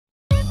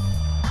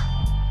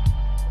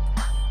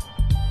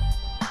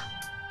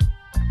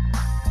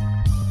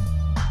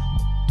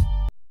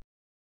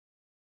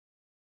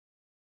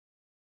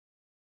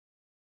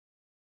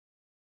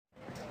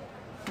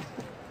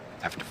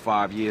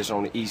5 years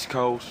on the East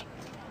Coast,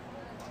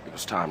 it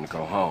was time to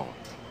go home.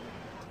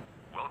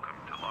 Welcome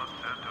to Los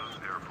Santos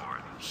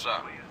Airport. What's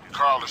up?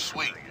 Carl is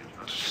sweet.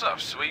 What's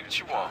up, sweet? What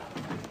you want?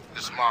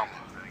 His mama.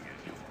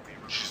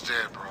 She's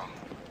dead, bro.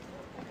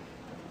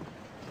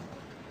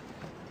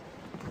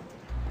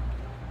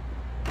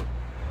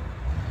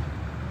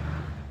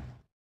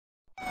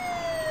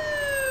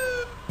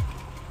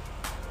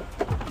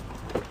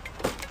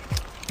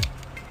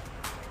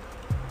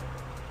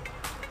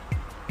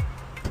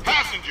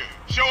 Passenger,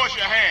 show us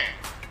your hand.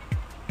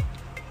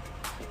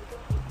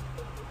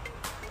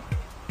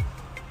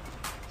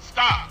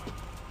 Stop.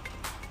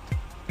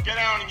 Get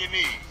down on your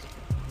knees.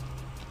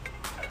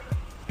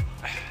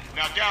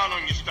 Now down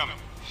on your stomach.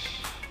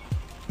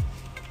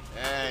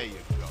 There you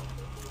go.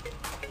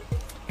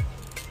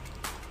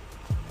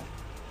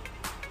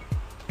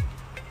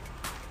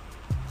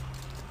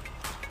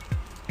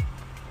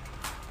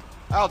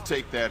 I'll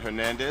take that,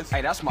 Hernandez.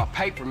 Hey, that's my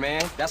paper,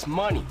 man. That's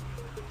money.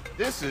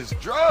 This is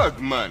drug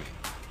money.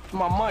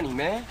 My money,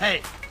 man.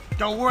 Hey,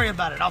 don't worry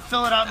about it. I'll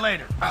fill it out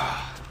later.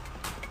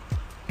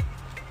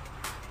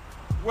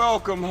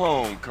 Welcome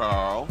home,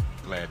 Carl.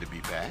 Glad to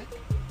be back.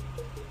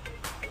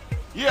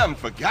 You haven't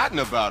forgotten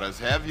about us,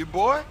 have you,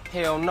 boy?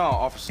 Hell no,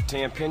 Officer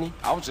Tenpenny.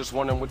 I was just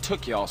wondering what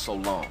took y'all so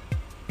long.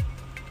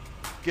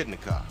 Get in the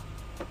car.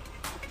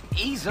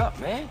 Ease up,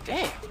 man.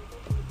 Damn.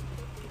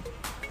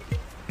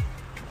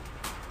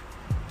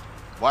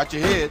 Watch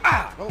your head.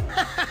 Ah! Oh,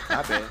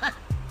 my bad.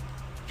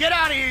 Get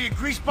out of here, you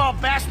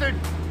greaseball bastard!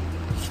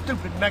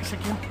 Stupid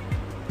Mexican.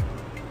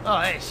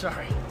 Oh, hey,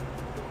 sorry.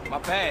 My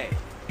bag.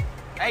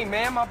 Hey,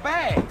 man, my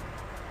bag.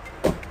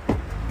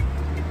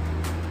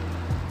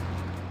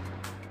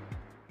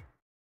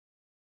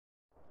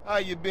 How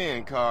you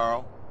been,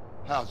 Carl?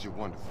 How's your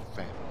wonderful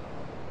family?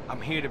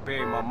 I'm here to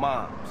bury my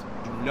moms.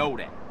 You know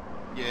that.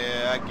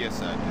 Yeah, I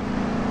guess I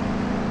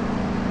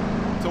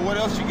do. So what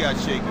else you got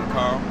shaking,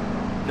 Carl?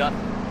 Nothing.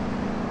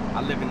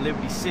 I live in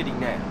Liberty City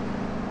now.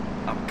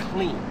 I'm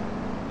clean.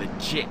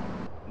 Legit.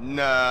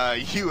 Nah,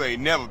 you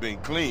ain't never been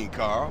clean,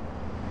 Carl.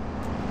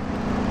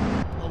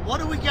 Well, what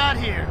do we got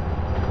here?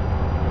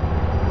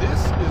 This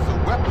is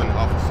a weapon,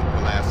 Officer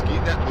Pulaski,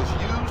 that was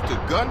used to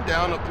gun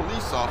down a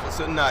police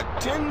officer not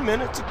 10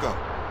 minutes ago.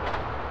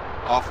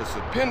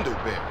 Officer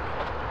Pendlebury.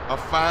 A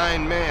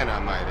fine man, I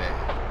might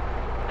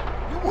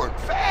add. You work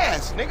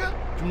fast, nigga.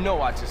 You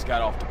know I just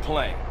got off the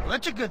plane. Well,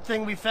 that's a good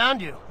thing we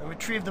found you and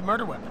retrieved the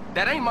murder weapon.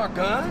 That ain't my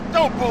gun.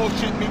 Don't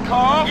bullshit me,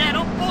 Carl. Yeah,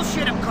 don't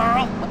bullshit him,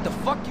 Carl. What the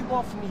fuck you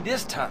want from me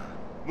this time?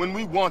 When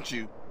we want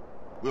you,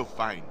 we'll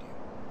find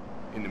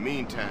you. In the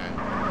meantime,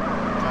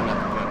 try not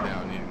to gun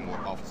down any more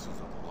officers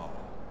of the law.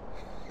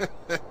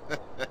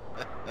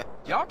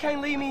 Y'all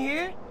can't leave me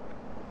here.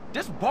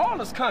 This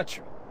baller's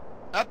country.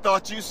 I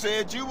thought you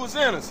said you was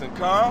innocent,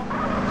 Carl.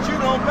 But you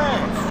don't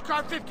bang.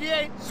 Car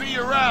 58. See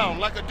you around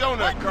like a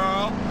donut,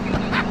 Carl.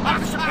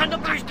 Officer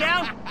Pendlebury's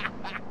down.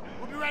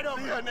 We'll be right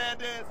over. See,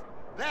 Hernandez,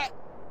 that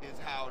is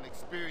how an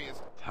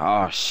experienced...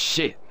 Oh,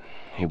 shit.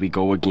 Here we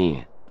go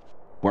again.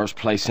 Worst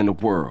place in the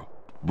world.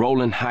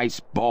 Rolling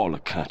Heights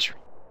baller country.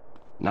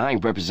 Now, I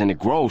ain't represented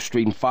Grove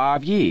Street in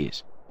 5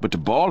 years, but the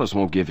ballers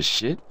won't give a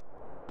shit.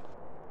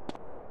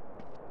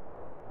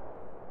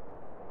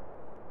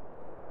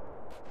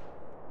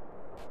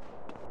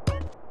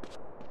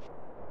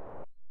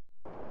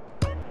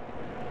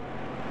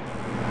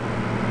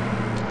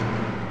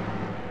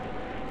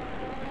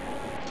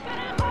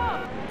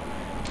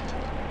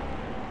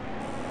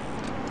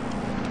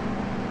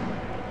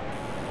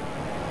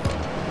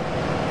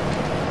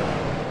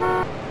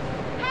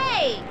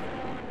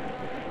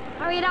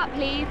 Hurry it up,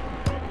 please.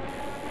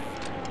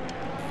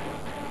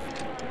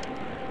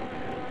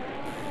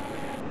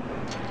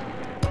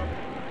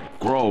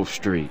 Grove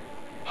Street.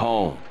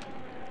 Home.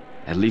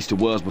 At least it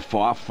was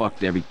before I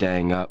fucked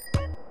everything up.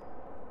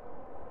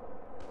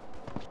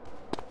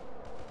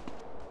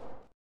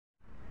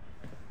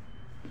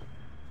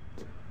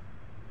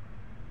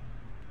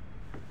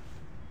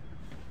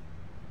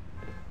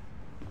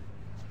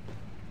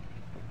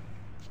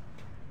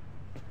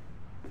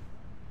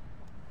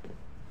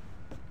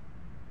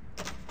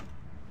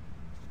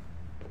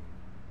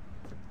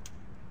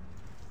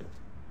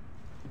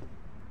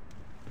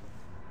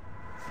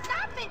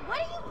 What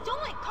are you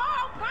doing,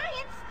 Carl?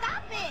 Brian,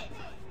 stop it!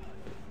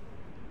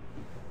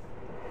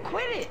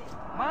 Quit it!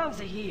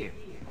 Moms are here.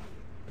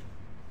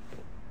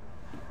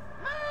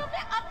 Mom,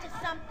 they're up to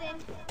something.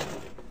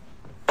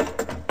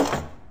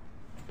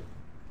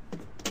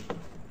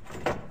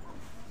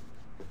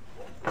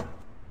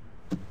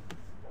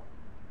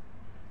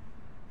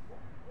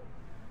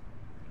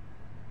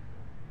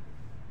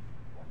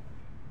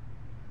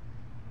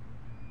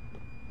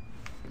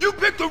 You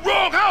picked the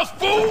wrong house,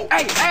 fool!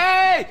 Hey,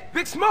 hey!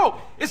 Big Smoke!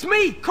 It's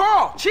me,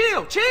 Carl!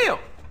 Chill, chill!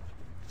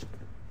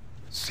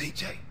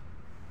 CJ?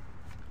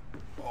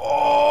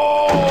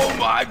 Oh,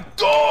 my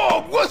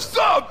dog! What's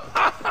up?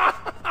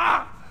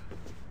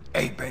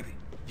 Hey, baby,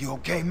 you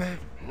okay, man?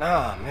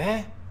 Nah,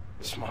 man.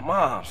 It's my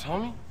mom's,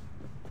 homie.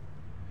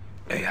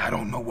 Hey, I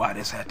don't know why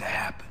this had to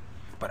happen,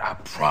 But I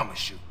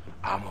promise you,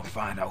 I'm gonna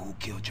find out who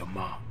killed your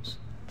moms.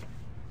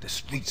 The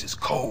streets is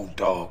cold,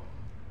 dog.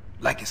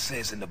 Like it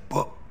says in the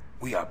book,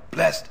 we are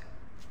blessed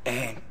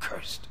and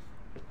cursed.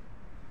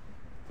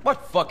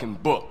 What fucking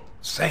book?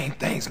 Same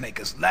things make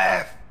us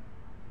laugh,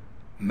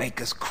 make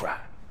us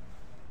cry.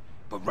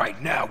 But right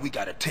now, we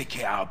gotta take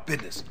care of our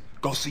business.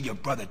 Go see your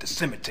brother at the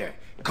cemetery.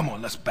 Come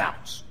on, let's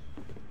bounce.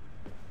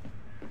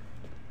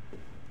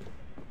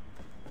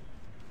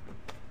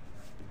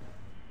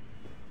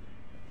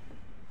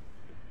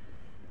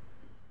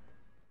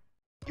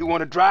 You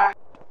wanna drive?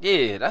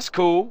 Yeah, that's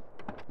cool.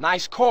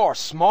 Nice car,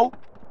 Smoke.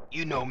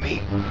 You know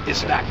me.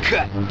 It's not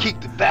cut.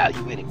 Keep the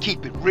value in it.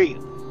 Keep it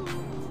real.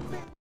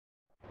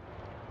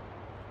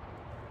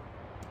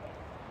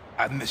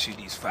 I've missed you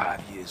these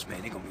 5 years,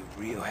 man. They're gonna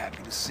be real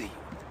happy to see you.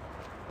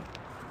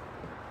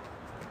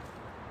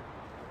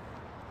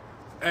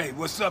 Hey,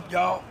 what's up,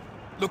 y'all?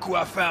 Look who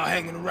I found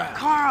hanging around.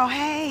 Carl,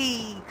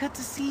 hey, good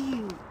to see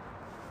you.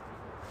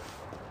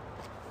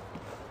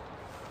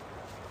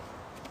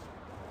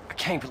 I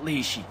can't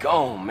believe she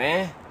gone,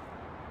 man.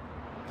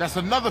 That's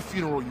another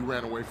funeral you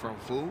ran away from,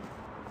 fool.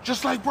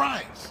 Just like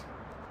Brian's.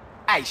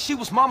 Hey, she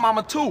was my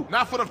mama too.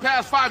 Not for the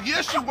past 5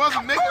 years she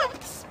wasn't,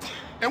 nigga.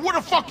 And where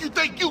the fuck you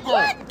think you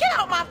going? What? Get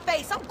out my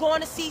face. I'm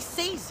going to see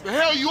Caesar. The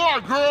hell you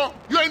are, girl.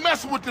 You ain't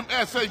messing with them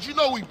essays. You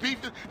know we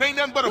beefed it. They ain't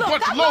nothing but a Look,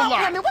 bunch I of love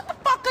lowlife. women. What the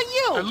fuck are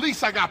you? At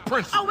least I got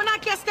principles. Oh, and I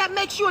guess that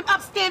makes you an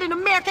upstanding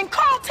American.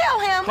 Carl, tell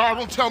him. Carl,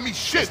 don't tell me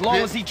shit, As long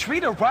bitch. as he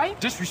treat her right,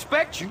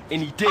 disrespect you,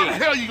 and he How did. the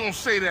hell you gonna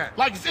say that?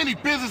 Like it's any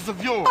business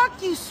of yours.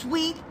 Fuck you,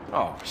 sweet.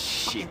 Oh,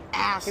 shit. Here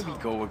Asshole. we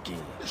go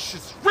again. This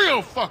shit's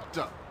real fucked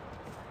up.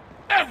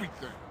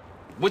 Everything.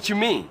 What you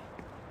mean?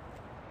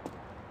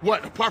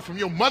 What, apart from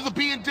your mother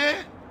being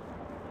dead?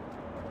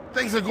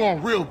 Things are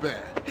going real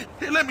bad.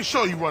 Here, let me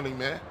show you running,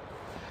 man.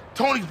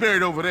 Tony's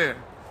buried over there.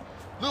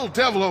 Little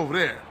devil over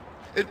there.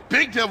 And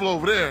big devil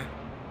over there.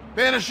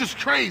 Man, it's just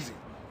crazy.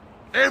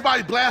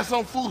 Everybody blasts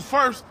on fools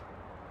first,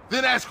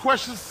 then ask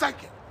questions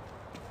second.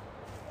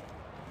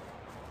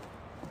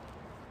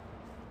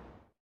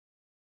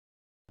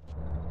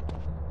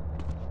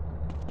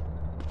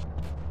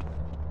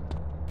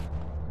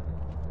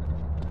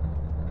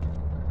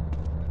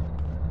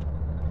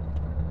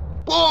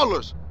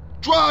 Ballers!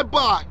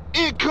 Drive-by!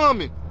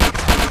 Incoming!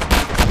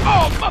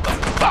 Oh,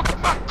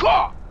 motherfucker, my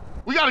car!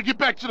 We gotta get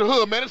back to the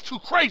hood, man. It's too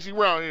crazy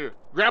around here.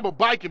 Grab a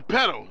bike and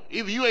pedal.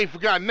 Either you ain't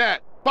forgotten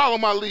that. Follow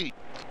my lead.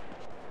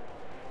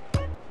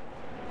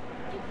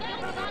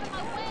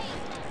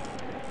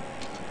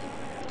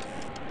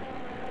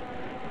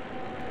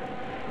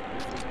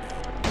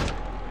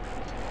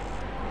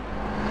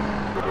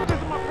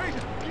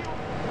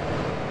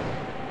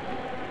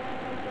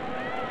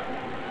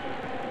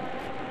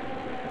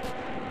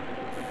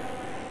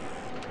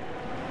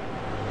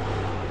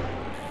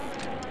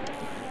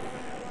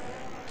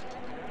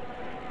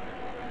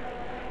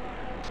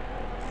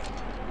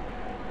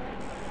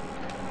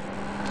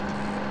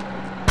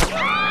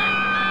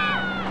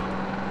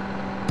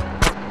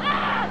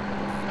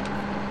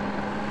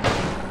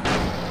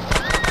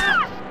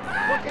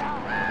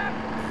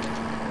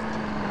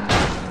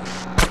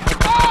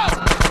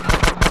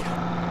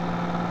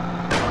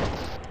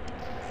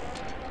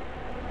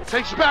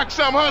 Takes you back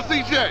some, huh,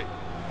 CJ?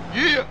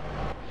 Yeah.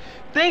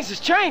 Things has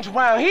changed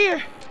around here.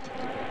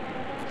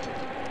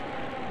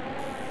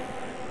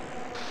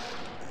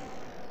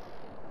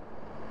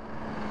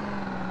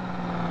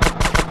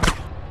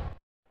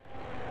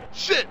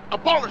 Shit, a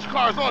baller's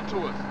car's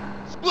onto us.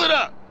 Split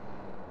up.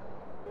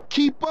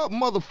 Keep up,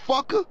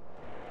 motherfucker!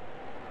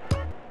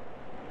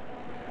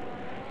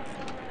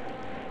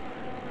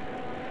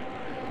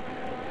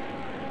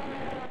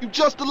 You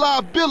just a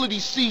liability,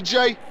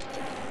 CJ.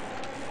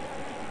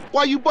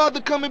 Why you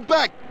bother coming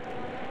back?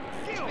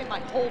 I spent my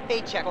whole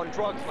paycheck on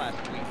drugs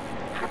last week.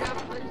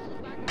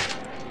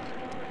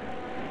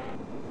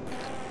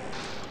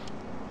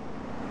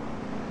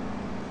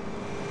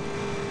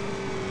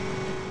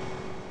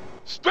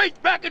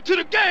 Straight back into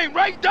the game,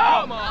 right,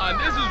 dog? Come on,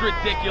 this is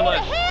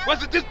ridiculous.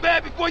 Was it this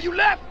bad before you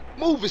left?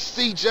 Move it,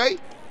 CJ.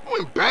 You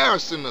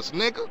embarrassing us,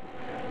 nigga.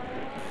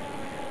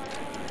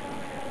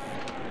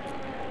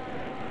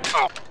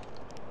 Oh.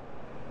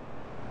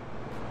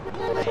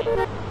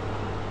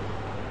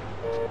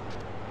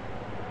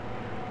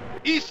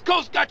 East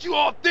Coast got you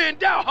all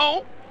thinned out,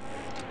 home.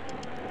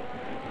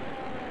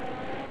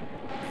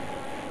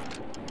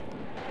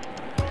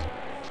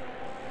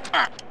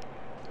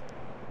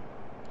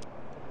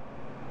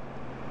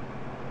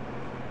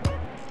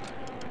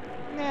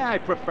 Yeah, I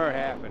prefer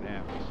half and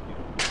half.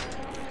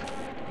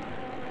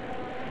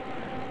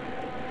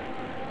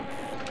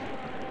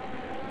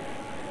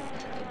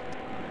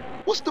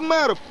 What's the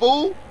matter,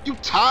 fool? You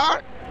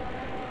tired?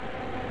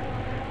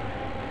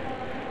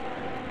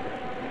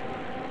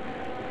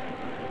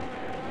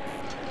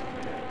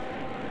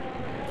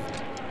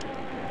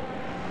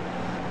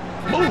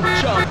 Move,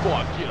 jump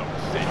on, get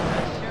upset.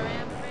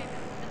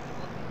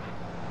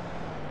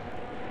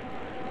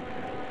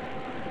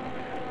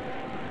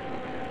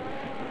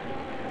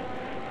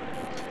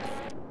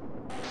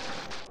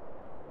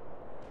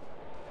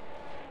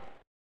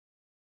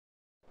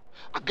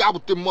 got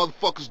with them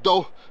motherfuckers,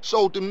 though.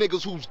 Showed them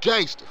niggas who's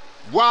gangster.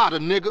 Rider,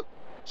 nigga.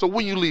 So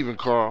when you leaving,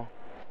 Carl?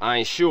 I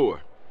ain't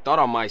sure. Thought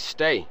I might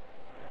stay.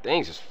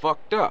 Things is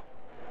fucked up.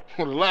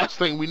 Well, the last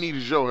thing we need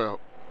is your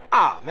help.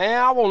 Ah,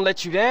 man, I won't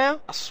let you down.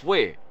 I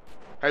swear.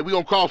 Hey, we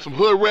gonna call some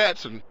hood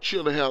rats and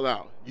chill the hell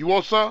out. You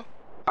want some?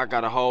 I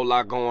got a whole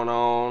lot going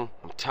on.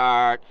 I'm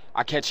tired.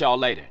 I'll catch y'all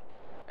later.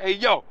 Hey,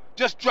 yo,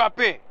 just drop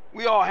in.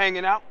 We all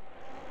hanging out.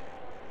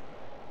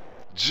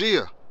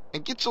 Gia,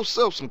 and get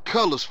yourself some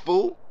colors,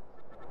 fool.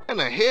 And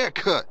a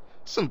haircut.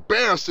 It's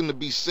embarrassing to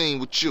be seen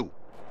with you.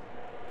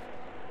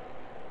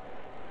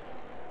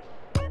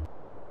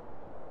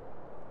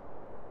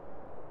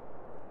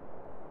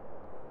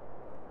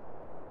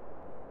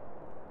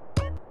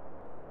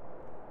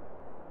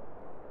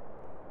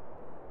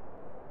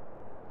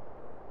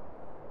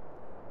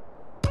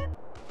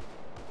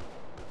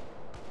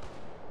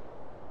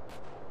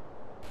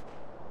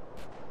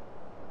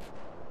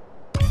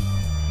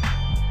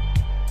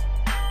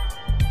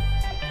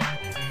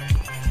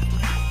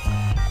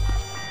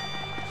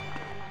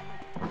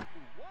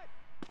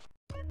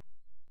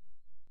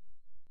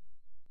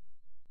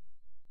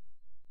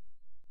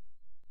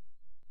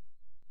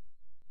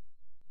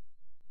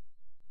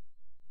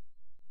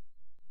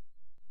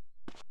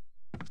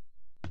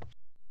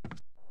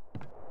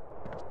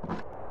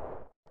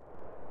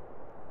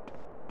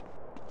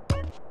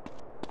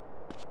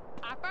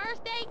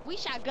 First day, we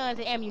shot guns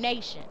and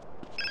ammunition.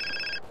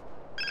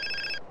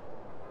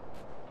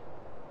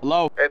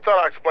 Hello? Hey,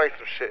 thought I'd explain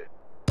some shit.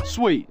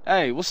 Sweet.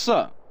 Hey, what's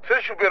up?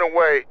 Since you've been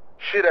away,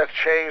 shit has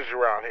changed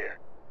around here.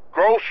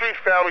 Grove Street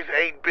families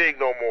ain't big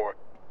no more.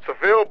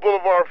 Seville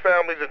Boulevard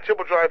families and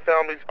Temple Drive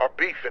families are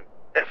beefing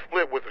and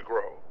split with the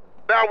Grove.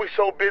 Now we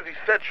so busy,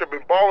 set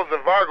tripping, ballers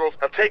and Vagos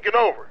have taken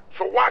over.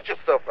 So watch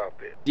yourself out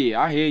there.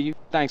 Yeah, I hear you.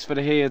 Thanks for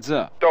the heads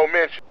up. Don't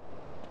mention.